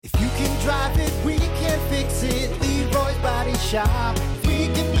drive it, we can fix it. Leroy's Body Shop. We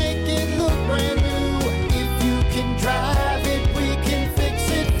can make it look brand new. If you can drive it, we can fix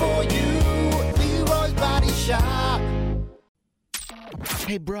it for you. Leroy's Body Shop.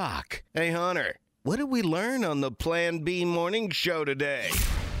 Hey, Brock. Hey, Hunter. What did we learn on the Plan B morning show today?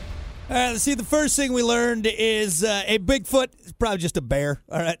 All right, let's see. The first thing we learned is a Bigfoot is probably just a bear.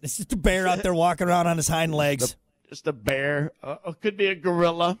 All right, it's just a bear out there walking around on his hind legs. Just a bear. Could be a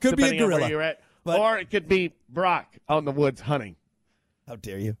gorilla. Could be a depending on gorilla. where you're at. But- or it could be Brock out in the woods hunting. How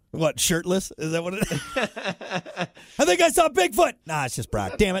dare you? What, shirtless? Is that what it is? I think I saw Bigfoot. Nah, it's just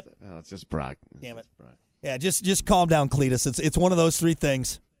Brock. Damn it. No, it's just Brock. Damn it. Just Brock. Yeah, just calm down, Cletus. It's one of those three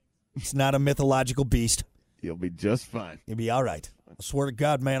things. It's not a mythological beast. You'll be just fine. You'll be all right. I swear to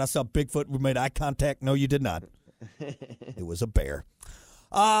God, man, I saw Bigfoot. We made eye contact. No, you did not. It was a bear.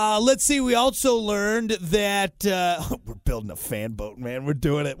 Let's see. We also learned that we're building a fan boat, man. We're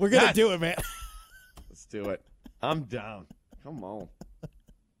doing it. We're going to do it, man. Let's do it. I'm down. Come on.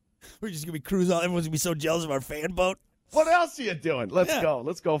 We're just going to be cruising. Everyone's going to be so jealous of our fan boat. What else are you doing? Let's go.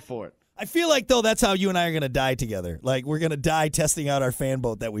 Let's go for it. I feel like, though, that's how you and I are going to die together. Like, we're going to die testing out our fan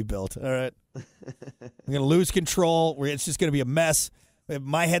boat that we built. All right? We're going to lose control. It's just going to be a mess.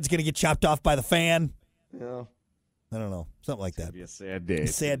 My head's going to get chopped off by the fan. Yeah. I don't know. Something like that. It'll be a sad day.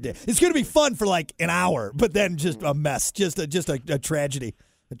 Sad day. It's going to be fun for like an hour, but then just a mess. Just a tragedy.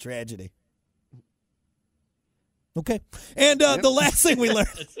 A tragedy. Okay. And the last thing we learned.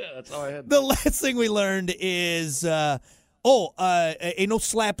 That's all I had. The last thing we learned is, ain't no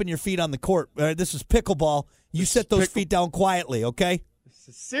slapping your feet on the court. This is pickleball. You set those feet down quietly, okay? This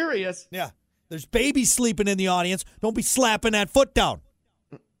is serious. Yeah. There's babies sleeping in the audience. Don't be slapping that foot down.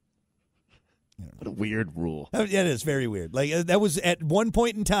 What a weird rule. It is very weird. Like that was at one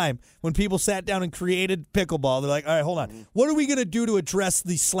point in time when people sat down and created pickleball. They're like, all right, hold on. What are we going to do to address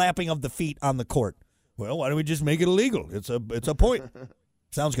the slapping of the feet on the court? Well, why don't we just make it illegal? It's a point.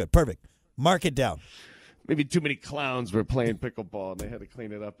 Sounds good. Perfect. Mark it down. Maybe too many clowns were playing pickleball, and they had to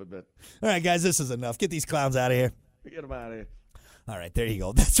clean it up a bit. All right, guys, this is enough. Get these clowns out of here. Get them out of here. All right, there you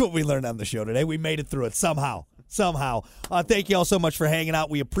go. That's what we learned on the show today. We made it through it somehow. Thank you all so much for hanging out.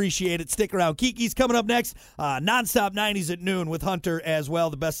 We appreciate it. Stick around. Kiki's coming up next. Nonstop 90s at noon with Hunter as well.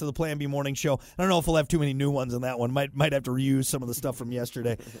 The best of the Plan B morning show. I don't know if we'll have too many new ones in that one. Might have to reuse some of the stuff from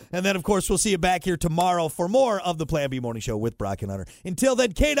yesterday. And then, of course, we'll see you back here tomorrow for more of the Plan B morning show with Brock and Hunter. Until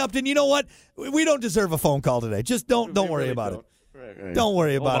then, Kate Upton, you know what? We don't deserve a phone call today. Just don't worry about it. Right. Don't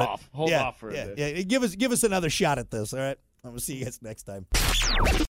worry about it. Hold off for a bit. Yeah. Give us another shot at this, all right? I'm going to see you guys next time.